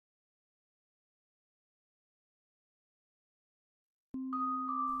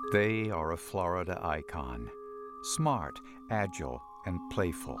They are a Florida icon, smart, agile, and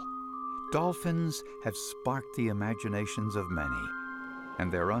playful. Dolphins have sparked the imaginations of many,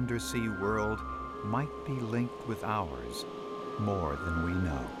 and their undersea world might be linked with ours more than we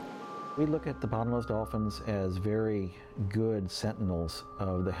know. We look at the bottlenose dolphins as very good sentinels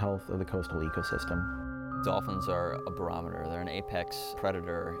of the health of the coastal ecosystem. Dolphins are a barometer. They're an apex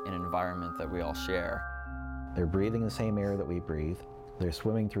predator in an environment that we all share. They're breathing the same air that we breathe. They're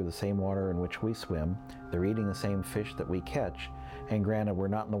swimming through the same water in which we swim. They're eating the same fish that we catch. And granted, we're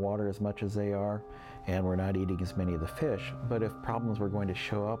not in the water as much as they are, and we're not eating as many of the fish, but if problems were going to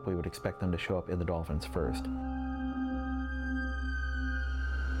show up, we would expect them to show up in the dolphins first.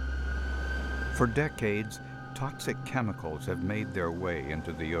 For decades, toxic chemicals have made their way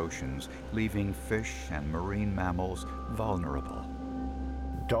into the oceans, leaving fish and marine mammals vulnerable.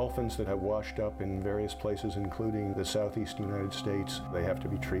 Dolphins that have washed up in various places, including the southeast United States, they have to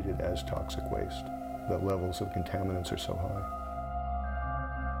be treated as toxic waste. The levels of contaminants are so high.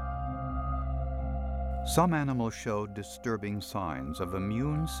 Some animals showed disturbing signs of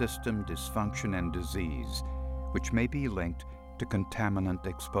immune system dysfunction and disease, which may be linked to contaminant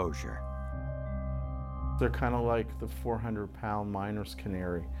exposure. They're kind of like the 400-pound miner's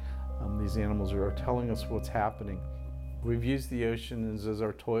canary. These animals are telling us what's happening. We've used the oceans as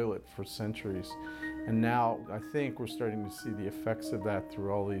our toilet for centuries, and now I think we're starting to see the effects of that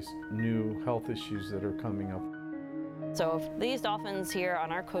through all these new health issues that are coming up. So if these dolphins here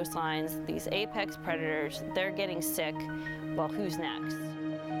on our coastlines, these apex predators, they're getting sick, well, who's next?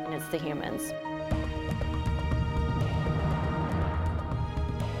 And it's the humans.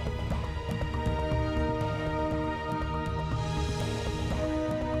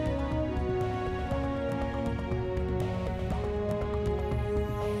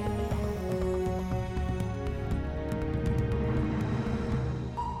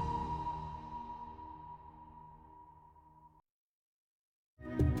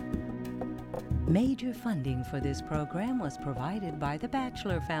 Major funding for this program was provided by the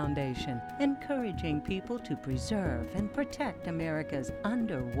Batchelor Foundation, encouraging people to preserve and protect America's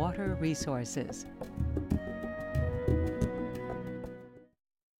underwater resources.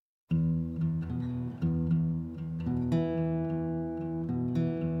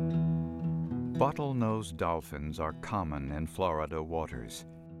 Bottlenose dolphins are common in Florida waters.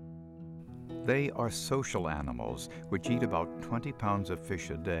 They are social animals which eat about 20 pounds of fish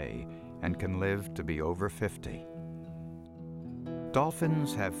a day and can live to be over 50.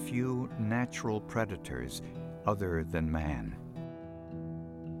 Dolphins have few natural predators other than man.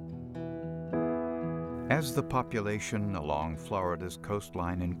 As the population along Florida's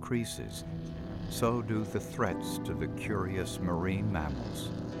coastline increases, so do the threats to the curious marine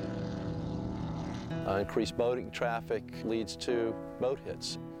mammals. Increased boating traffic leads to boat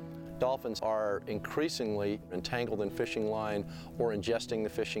hits. Dolphins are increasingly entangled in fishing line or ingesting the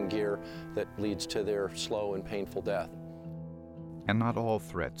fishing gear that leads to their slow and painful death. And not all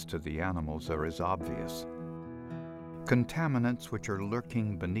threats to the animals are as obvious. Contaminants which are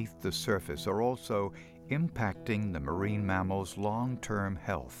lurking beneath the surface are also impacting the marine mammals' long-term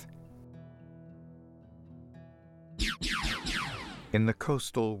health. In the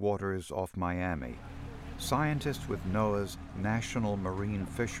coastal waters off Miami, scientists with NOAA's National Marine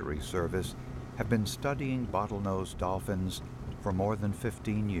Fisheries Service have been studying bottlenose dolphins for more than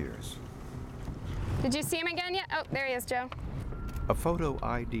 15 years. Did you see him again yet? Oh, there he is, Joe. A photo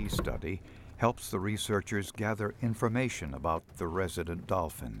ID study helps the researchers gather information about the resident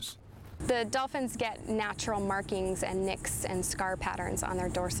dolphins. The dolphins get natural markings and nicks and scar patterns on their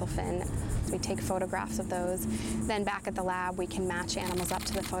dorsal fin. We take photographs of those. Then back at the lab, we can match animals up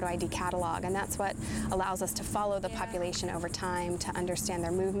to the photo ID catalog, and that's what allows us to follow the population over time to understand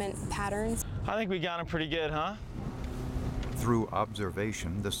their movement patterns. I think we got them pretty good, huh? Through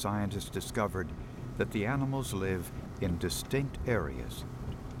observation, the scientists discovered that the animals live in distinct areas.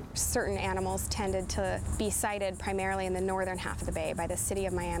 Certain animals tended to be sighted primarily in the northern half of the bay by the city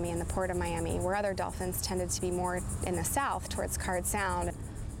of Miami and the port of Miami, where other dolphins tended to be more in the south towards Card Sound.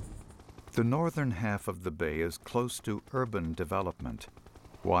 The northern half of the bay is close to urban development,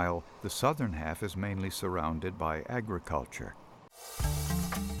 while the southern half is mainly surrounded by agriculture.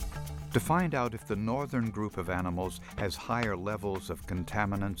 To find out if the northern group of animals has higher levels of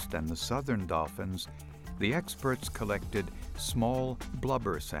contaminants than the southern dolphins, the experts collected small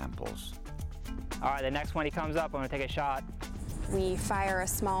blubber samples. All right, the next one he comes up, I'm gonna take a shot. We fire a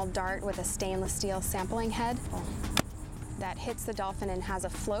small dart with a stainless steel sampling head. that hits the dolphin and has a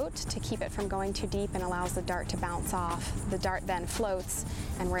float to keep it from going too deep and allows the dart to bounce off. The dart then floats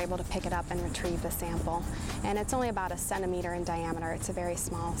and we're able to pick it up and retrieve the sample. And it's only about 1 centimeter in diameter. It's a very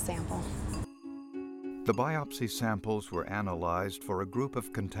small sample. The biopsy samples were analyzed for a group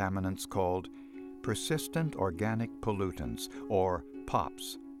of contaminants called persistent organic pollutants, or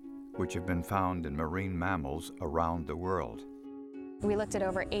POPs, which have been found in marine mammals around the world. We looked at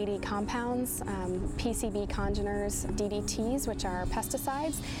over 80 compounds, PCB congeners, DDTs, which are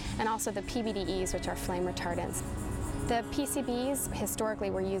pesticides, and also the PBDEs, which are flame retardants. The PCBs historically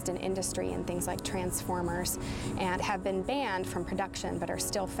were used in industry in things like transformers and have been banned from production but are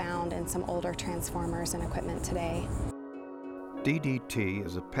still found in some older transformers and equipment today. DDT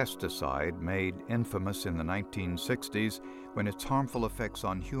is a pesticide made infamous in the 1960s when its harmful effects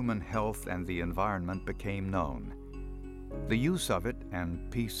on human health and the environment became known. The use of it and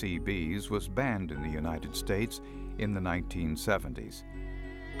PCBs was banned in the United States in the 1970s.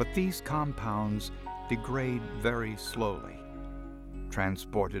 But these compounds degrade very slowly.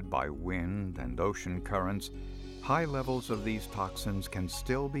 Transported by wind and ocean currents, high levels of these toxins can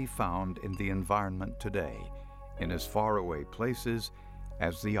still be found in the environment today, in as far away places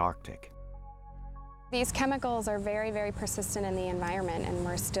as the Arctic. These chemicals are very, very persistent in the environment, and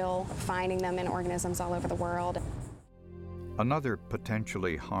we're still finding them in organisms all over the world. Another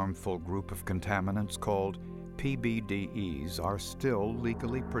potentially harmful group of contaminants called PBDEs are still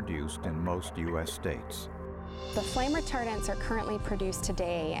legally produced in most U.S. states. The flame retardants are currently produced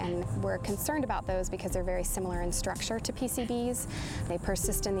today, and we're concerned about those because they're very similar in structure to PCBs. They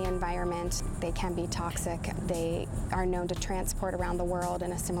persist in the environment, they can be toxic, they are known to transport around the world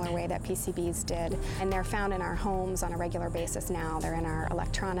in a similar way that PCBs did, and they're found in our homes on a regular basis now. They're in our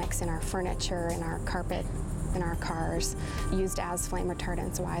electronics, in our furniture, in our carpet, in our cars, used as flame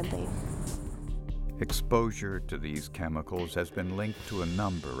retardants widely. Exposure to these chemicals has been linked to a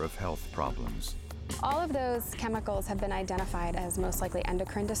number of health problems. All of those chemicals have been identified as most likely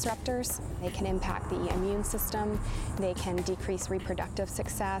endocrine disruptors. They can impact the immune system, they can decrease reproductive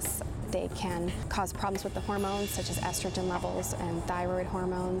success, they can cause problems with the hormones such as estrogen levels and thyroid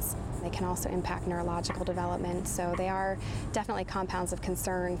hormones. They can also impact neurological development, so they are definitely compounds of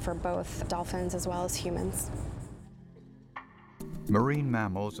concern for both dolphins as well as humans. Marine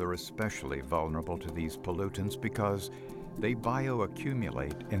mammals are especially vulnerable to these pollutants because they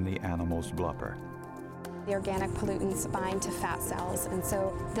bioaccumulate in the animal's blubber. The organic pollutants bind to fat cells, and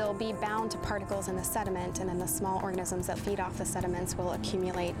so they'll be bound to particles in the sediment, and then the small organisms that feed off the sediments will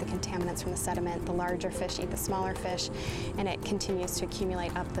accumulate the contaminants from the sediment. The larger fish eat the smaller fish, and it continues to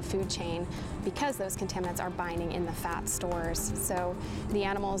accumulate up the food chain because those contaminants are binding in the fat stores. So the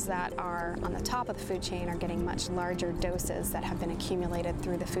animals that are on the top of the food chain are getting much larger doses that have been accumulated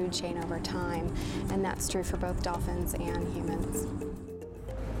through the food chain over time, and that's true for both dolphins and humans.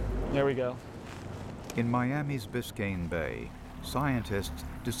 There we go. In Miami's Biscayne Bay, scientists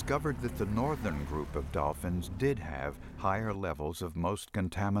discovered that the northern group of dolphins did have higher levels of most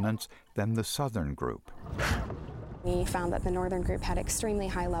contaminants than the southern group. We found that the northern group had extremely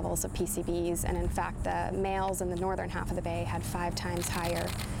high levels of PCBs, and in fact the males in the northern half of the bay had 5 times higher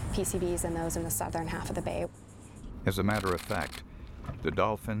PCBs than those in the southern half of the bay. As a matter of fact, the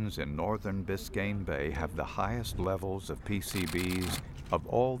dolphins in northern Biscayne Bay have the highest levels of PCBs of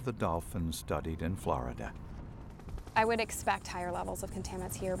all the dolphins studied in Florida. I would expect higher levels of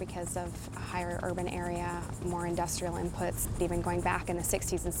contaminants here because of a higher urban area, more industrial inputs. Even going back in the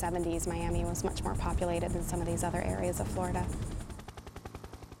 60s and 70s, Miami was much more populated than some of these other areas of Florida.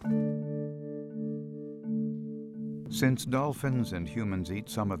 Since dolphins and humans eat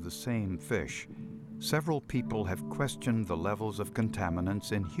some of the same fish, several people have questioned the levels of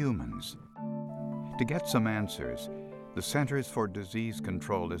contaminants in humans. To get some answers, the Centers for Disease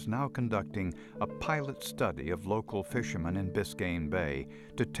Control is now conducting a pilot study of local fishermen in Biscayne Bay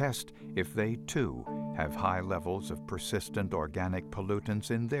to test if they too have high levels of persistent organic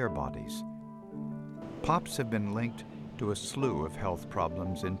pollutants in their bodies. POPs have been linked to a slew of health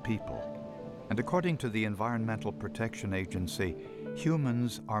problems in people, and according to the Environmental Protection Agency,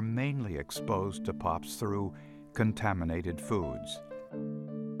 humans are mainly exposed to POPs through contaminated foods.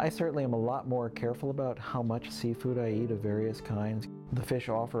 I certainly am a lot more careful about how much seafood I eat of various kinds. The fish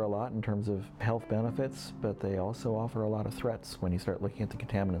offer a lot in terms of health benefits, but they also offer a lot of threats when you start looking at the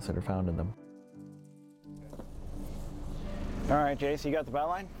contaminants that are found in them. All right, Jace, you got the bow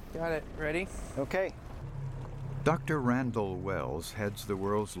line? Got it. Ready? Okay. Dr. Randall Wells heads the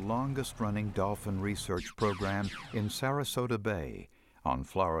world's longest-running dolphin research program in Sarasota Bay on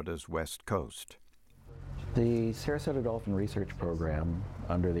Florida's west coast. The Sarasota Dolphin Research Program,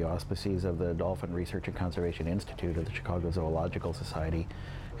 under the auspices of the Dolphin Research and Conservation Institute of the Chicago Zoological Society,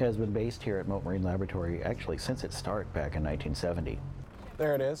 has been based here at Mote Marine Laboratory actually since its start back in 1970.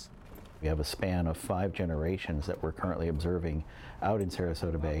 There it is. We have a span of 5 generations that we're currently observing out in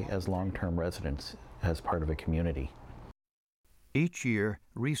Sarasota Bay as long-term residents as part of a community. Each year,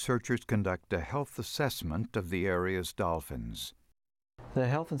 researchers conduct a health assessment of the area's dolphins. The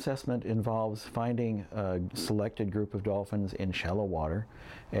health assessment involves finding a selected group of dolphins in shallow water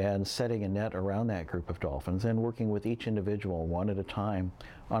and setting a net around that group of dolphins and working with each individual one at a time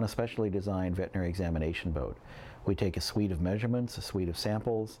on a specially designed veterinary examination boat. We take a suite of measurements, a suite of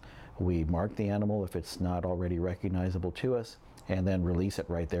samples, we mark the animal if it's not already recognizable to us, and then release it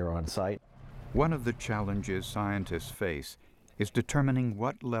right there on site. One of the challenges scientists face is determining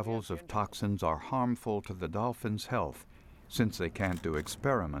what levels of toxins are harmful to the dolphin's health, since they can't do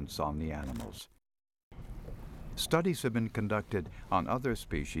experiments on the animals. Studies have been conducted on other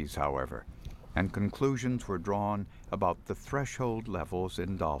species, however, and conclusions were drawn about the threshold levels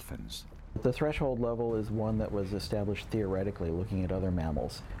in dolphins. The threshold level is one that was established theoretically looking at other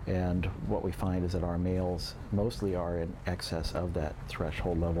mammals, and what we find is that our males mostly are in excess of that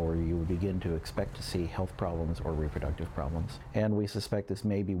threshold level where you would begin to expect to see health problems or reproductive problems. And we suspect this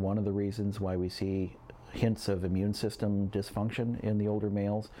may be one of the reasons why we see hints of immune system dysfunction in the older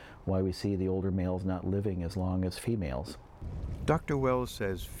males, why we see the older males not living as long as females. Dr. Wells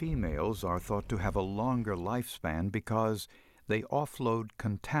says females are thought to have a longer lifespan because they offload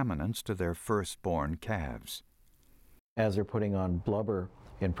contaminants to their firstborn calves. As they're putting on blubber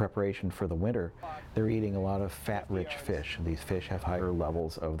in preparation for the winter, they're eating a lot of fat-rich fish. These fish have higher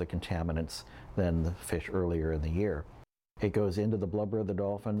levels of the contaminants than the fish earlier in the year. It goes into the blubber of the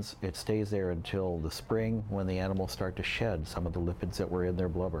dolphins. It stays there until the spring when the animals start to shed some of the lipids that were in their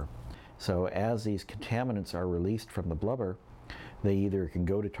blubber. So as these contaminants are released from the blubber, they either can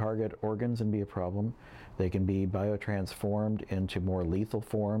go to target organs and be a problem, they can be biotransformed into more lethal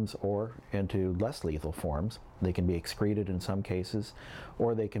forms or into less lethal forms. They can be excreted in some cases,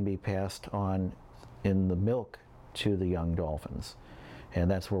 or they can be passed on in the milk to the young dolphins. And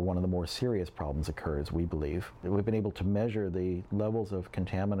that's where one of the more serious problems occurs, we believe. We've been able to measure the levels of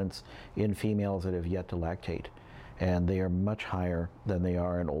contaminants in females that have yet to lactate, and they are much higher than they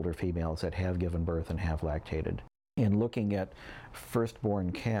are in older females that have given birth and have lactated. In looking at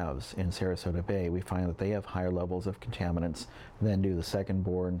firstborn calves in Sarasota Bay, we find that they have higher levels of contaminants than do the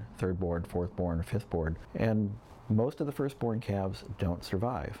secondborn, thirdborn, fourthborn, fifthborn, and most of the firstborn calves don't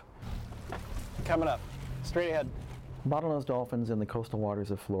survive. Coming up, straight ahead. Bottlenose dolphins in the coastal waters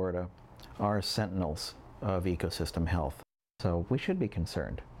of Florida are sentinels of ecosystem health. So we should be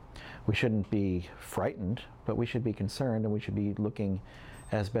concerned. We shouldn't be frightened, but we should be concerned, and we should be looking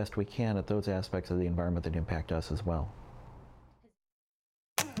as best we can at those aspects of the environment that impact us as well.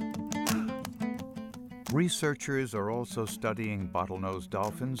 Researchers are also studying bottlenose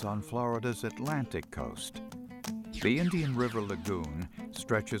dolphins on Florida's Atlantic coast. The Indian River Lagoon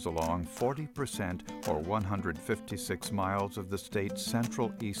stretches along 40% or 156 miles of the state's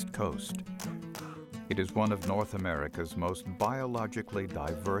central east coast. It is one of North America's most biologically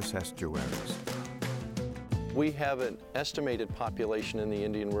diverse estuaries. We have an estimated population in the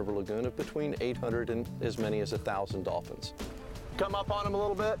Indian River Lagoon of between 800 and as many as 1,000 dolphins. Come up on them a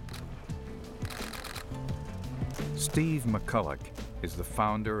little bit. Steve McCulloch is the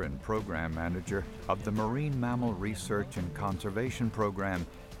founder and program manager of the Marine Mammal Research and Conservation Program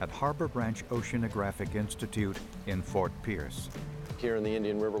at Harbor Branch Oceanographic Institute in Fort Pierce. Here in the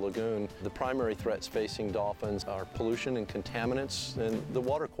Indian River Lagoon, the primary threats facing dolphins are pollution and contaminants and the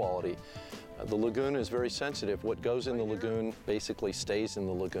water quality. The lagoon is very sensitive. What goes in the lagoon basically stays in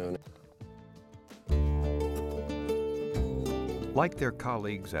the lagoon. Like their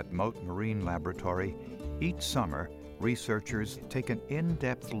colleagues at Mote Marine Laboratory, each summer, researchers take an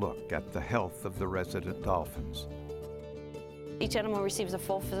in-depth look at the health of the resident dolphins. Each animal receives a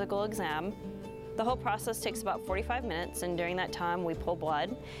full physical exam. The whole process takes about 45 minutes, and during that time we pull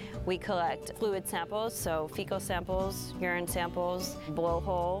blood. We collect fluid samples, so fecal samples, urine samples,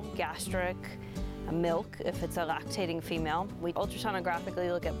 blowhole, gastric, milk if it's a lactating female. We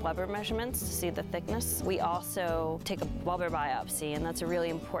ultrasonographically look at blubber measurements to see the thickness. We also take a blubber biopsy, and that's a really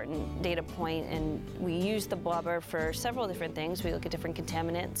important data point, and we use the blubber for several different things. We look at different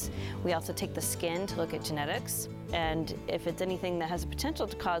contaminants. We also take the skin to look at genetics, and if it's anything that has potential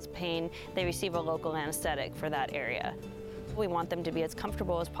to cause pain, they receive a local anesthetic for that area. We want them to be as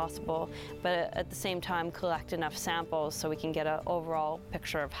comfortable as possible, but at the same time collect enough samples so we can get an overall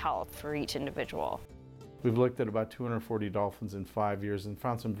picture of health for each individual. We've looked at about 240 dolphins in 5 years and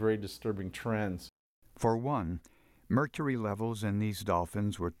found some very disturbing trends. For one, mercury levels in these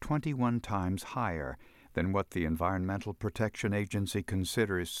dolphins were 21 times higher than what the Environmental Protection Agency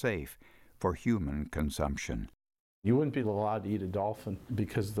considers safe for human consumption. You wouldn't be allowed to eat a dolphin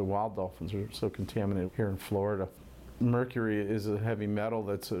because the wild dolphins are so contaminated here in Florida. Mercury is a heavy metal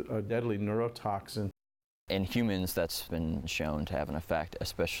that's a deadly neurotoxin. In humans, that's been shown to have an effect,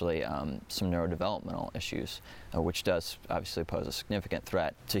 especially some neurodevelopmental issues, which does obviously pose a significant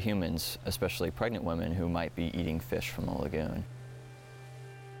threat to humans, especially pregnant women who might be eating fish from the lagoon.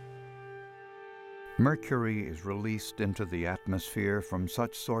 Mercury is released into the atmosphere from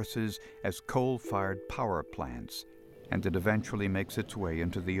such sources as coal-fired power plants, and it eventually makes its way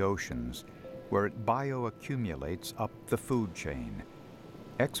into the oceans, where it bioaccumulates up the food chain.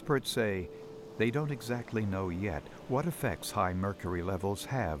 Experts say they don't exactly know yet what effects high mercury levels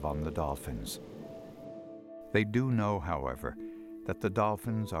have on the dolphins. They do know, however, that the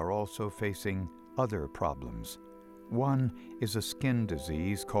dolphins are also facing other problems. One is a skin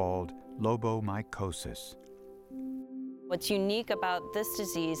disease called lobomycosis. What's unique about this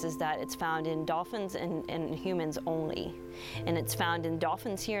disease is that it's found in dolphins and humans only. And it's found in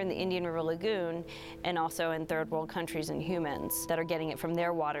dolphins here in the Indian River Lagoon and also in third world countries and humans that are getting it from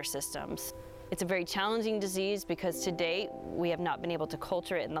their water systems. It's a very challenging disease because to date we have not been able to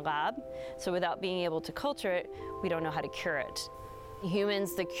culture it in the lab. So without being able to culture it, we don't know how to cure it.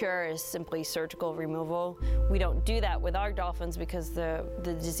 Humans, the cure is simply surgical removal. We don't do that with our dolphins because the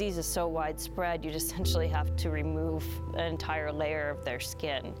disease is so widespread, you'd essentially have to remove an entire layer of their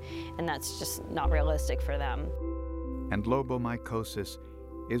skin, and that's just not realistic for them. And lobomycosis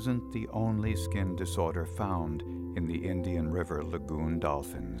isn't the only skin disorder found in the Indian River Lagoon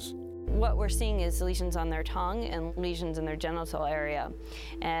dolphins. What we're seeing is lesions on their tongue and lesions in their genital area.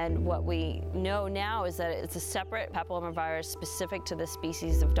 And what we know now is that it's a separate papillomavirus specific to the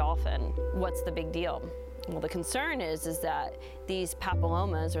species of dolphin. What's the big deal? Well, the concern is that these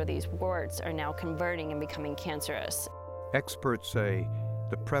papillomas, or these warts, are now converting and becoming cancerous. Experts say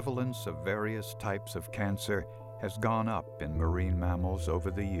the prevalence of various types of cancer has gone up in marine mammals over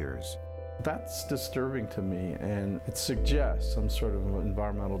the years. That's disturbing to me, and it suggests some sort of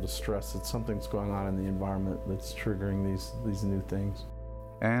environmental distress, that something's going on in the environment that's triggering these new things.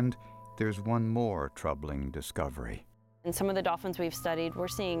 And there's one more troubling discovery. In some of the dolphins we've studied, we're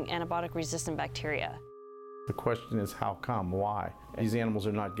seeing antibiotic-resistant bacteria. The question is how come, why? These animals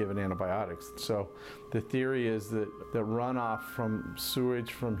are not given antibiotics. So the theory is that runoff from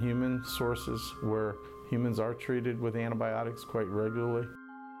sewage from human sources where humans are treated with antibiotics quite regularly.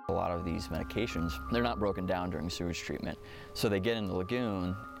 A lot of these medications, they're not broken down during sewage treatment. So they get in the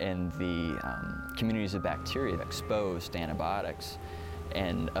lagoon and the communities of bacteria exposed to antibiotics,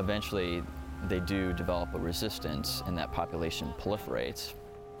 and eventually they do develop a resistance and that population proliferates.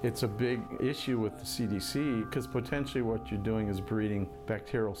 It's a big issue with the CDC because potentially what you're doing is breeding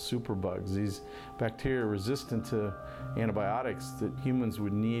bacterial superbugs. These bacteria are resistant to antibiotics that humans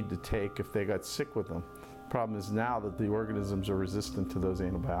would need to take if they got sick with them. Problem is now that the organisms are resistant to those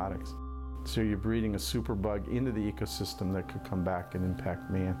antibiotics. So you're breeding a superbug into the ecosystem that could come back and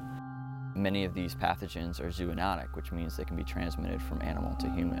impact man. Many of these pathogens are zoonotic, which means they can be transmitted from animal to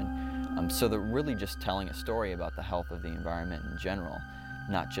human. So they're really just telling a story about the health of the environment in general,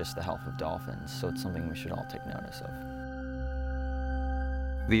 not just the health of dolphins. So it's something we should all take notice of.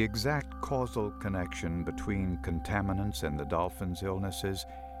 The exact causal connection between contaminants and the dolphins' illnesses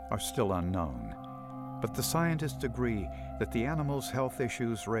are still unknown. But the scientists agree that the animals' health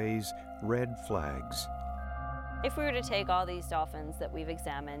issues raise red flags. If we were to take all these dolphins that we've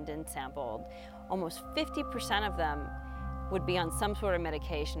examined and sampled, almost 50% of them would be on some sort of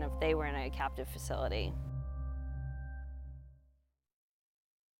medication if they were in a captive facility.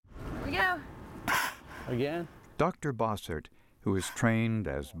 Here we go. Again? Dr. Bossert, who is trained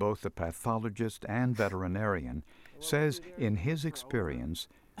as both a pathologist and veterinarian, says in his experience,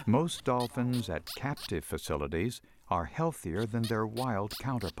 most dolphins at captive facilities are healthier than their wild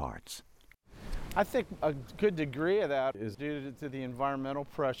counterparts. I think a good degree of that is due to the environmental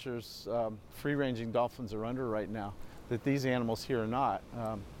pressures free-ranging dolphins are under right now, that these animals here are not.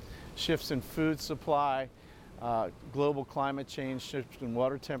 Shifts in food supply, global climate change, shifts in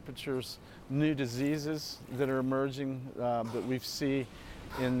water temperatures, new diseases that are emerging that we see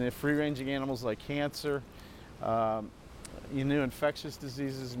in the free-ranging animals like cancer, new infectious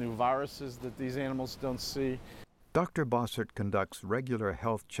diseases, new viruses that these animals don't see. Dr. Bossert conducts regular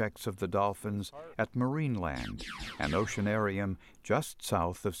health checks of the dolphins at Marineland, an oceanarium just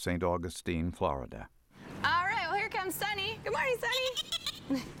south of St. Augustine, Florida. All right, well, here comes Sunny. Good morning, Sunny.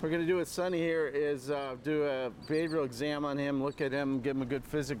 We're going to do with Sonny here is do a behavioral exam on him, look at him, give him a good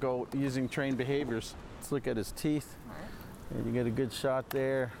physical using trained behaviors. Let's look at his teeth. And you get a good shot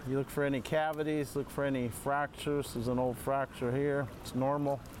there. You look for any cavities, look for any fractures. There's an old fracture here. It's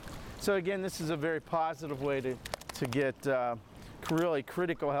normal. So again, this is a very positive way to get really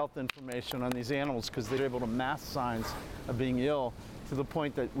critical health information on these animals, because they're able to mask signs of being ill to the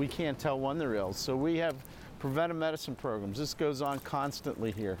point that we can't tell when they're ill. So we have preventive medicine programs. This goes on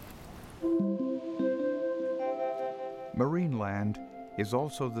constantly here. Marine Land is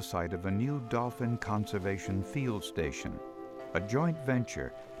also the site of a new dolphin conservation field station, a joint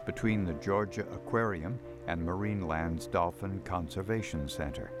venture between the Georgia Aquarium and Marine Land's Dolphin Conservation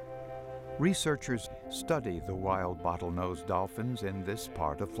Center. Researchers study the wild bottlenose dolphins in this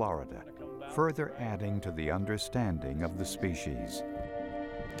part of Florida, further adding to the understanding of the species.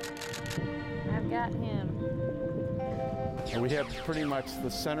 I've got him. We have pretty much the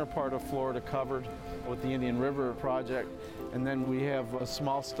center part of Florida covered with the Indian River Project, and then we have a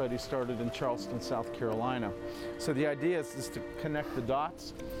small study started in Charleston, South Carolina. So the idea is to connect the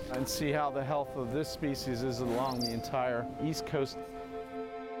dots and see how the health of this species is along the entire East Coast.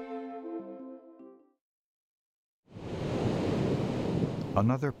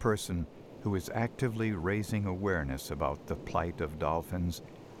 Another person who is actively raising awareness about the plight of dolphins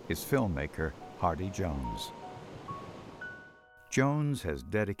is filmmaker Hardy Jones. Jones has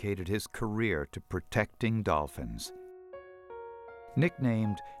dedicated his career to protecting dolphins.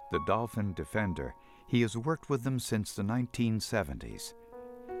 Nicknamed the Dolphin Defender, he has worked with them since the 1970s.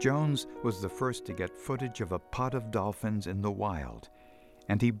 Jones was the first to get footage of a pod of dolphins in the wild,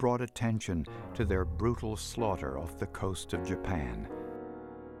 and he brought attention to their brutal slaughter off the coast of Japan.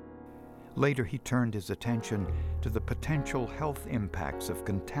 Later, he turned his attention to the potential health impacts of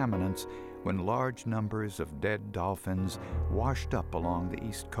contaminants when large numbers of dead dolphins washed up along the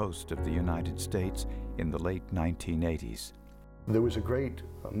east coast of the United States in the late 1980s. There was a great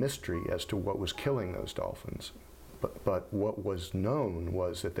mystery as to what was killing those dolphins, but what was known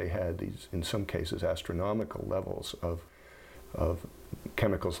was that they had these, in some cases, astronomical levels of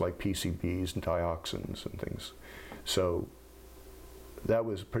chemicals like PCBs and dioxins and things. So that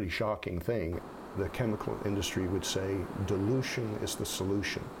was a pretty shocking thing. The chemical industry would say dilution is the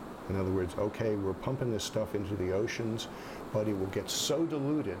solution. In other words, okay, we're pumping this stuff into the oceans, but it will get so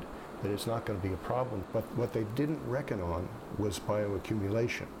diluted that it's not going to be a problem. But what they didn't reckon on was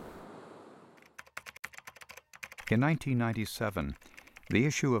bioaccumulation. In 1997, the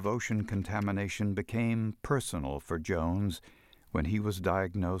issue of ocean contamination became personal for Jones when he was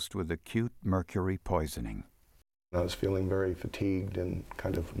diagnosed with acute mercury poisoning. I was feeling very fatigued and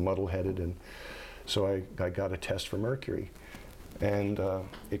kind of muddle-headed, and so I got a test for mercury. And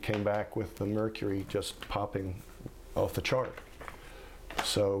it came back with the mercury just popping off the chart.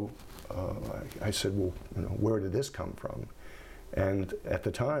 So I said, well, you know, where did this come from? And at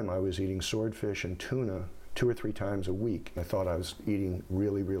the time, I was eating swordfish and tuna 2 or 3 times a week. I thought I was eating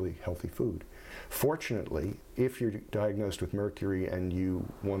really, really healthy food. Fortunately, if you're diagnosed with mercury and you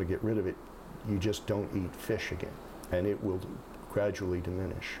want to get rid of it, you just don't eat fish again, and it will gradually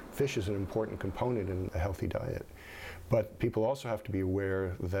diminish. Fish is an important component in a healthy diet. But people also have to be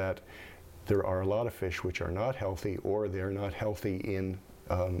aware that there are a lot of fish which are not healthy, or they're not healthy in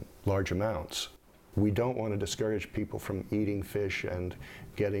large amounts. We don't want to discourage people from eating fish and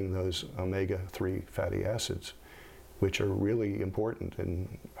getting those omega-3 fatty acids, which are really important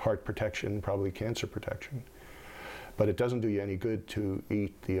in heart protection, probably cancer protection. But it doesn't do you any good to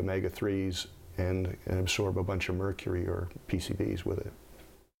eat the omega-3s and absorb a bunch of mercury or PCBs with it.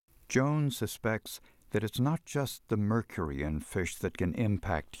 Jones suspects that it's not just the mercury in fish that can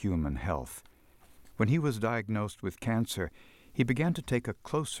impact human health. When he was diagnosed with cancer, he began to take a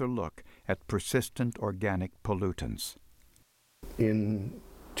closer look at persistent organic pollutants. In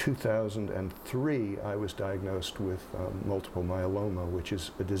 2003, I was diagnosed with multiple myeloma, which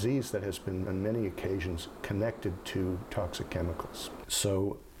is a disease that has been on many occasions connected to toxic chemicals.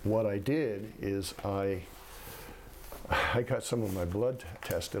 So what I did is I got some of my blood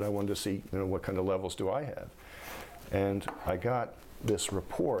tested. I wanted to see, you know, what kind of levels do I have. And I got this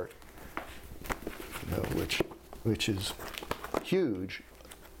report, you know, which is huge.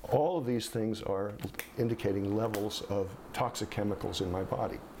 All of these things are indicating levels of toxic chemicals in my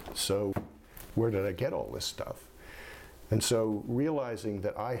body. So where did I get all this stuff? And so realizing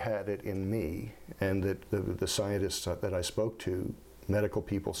that I had it in me, and that the scientists that I spoke to, medical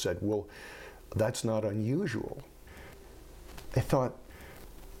people, said, well, that's not unusual. I thought,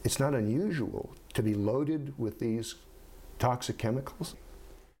 it's not unusual to be loaded with these toxic chemicals.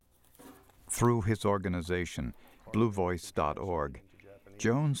 Through his organization, bluevoice.org,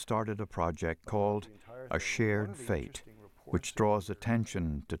 Joan started a project called A Shared Fate, which draws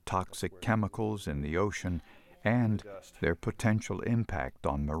attention to toxic chemicals in the ocean and their potential impact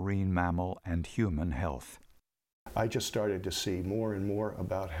on marine mammal and human health. I just started to see more and more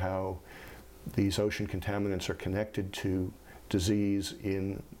about how these ocean contaminants are connected to disease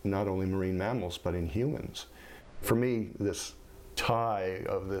in not only marine mammals but in humans. For me, this tie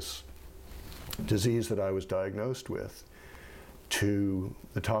of this disease that I was diagnosed with to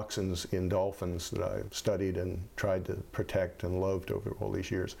the toxins in dolphins that I've studied and tried to protect and loved over all these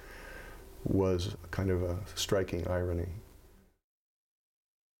years was kind of a striking irony.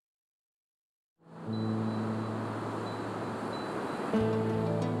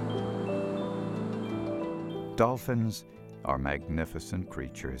 Dolphins are magnificent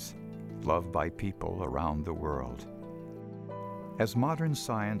creatures, loved by people around the world. As modern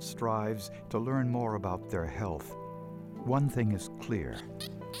science strives to learn more about their health, one thing is clear: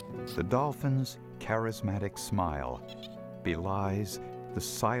 the dolphin's charismatic smile belies the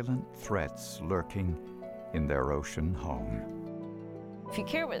silent threats lurking in their ocean home. If you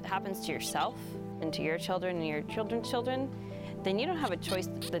care what happens to yourself and to your children and your children's children, then you don't have a choice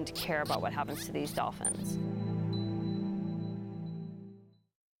than to care about what happens to these dolphins.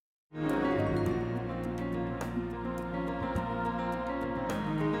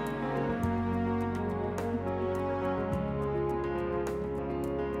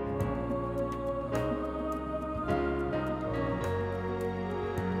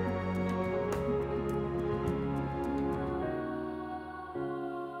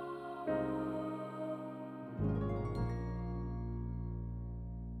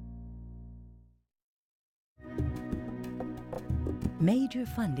 Major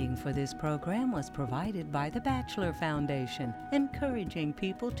funding for this program was provided by the Batchelor Foundation, encouraging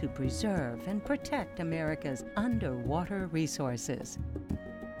people to preserve and protect America's underwater resources.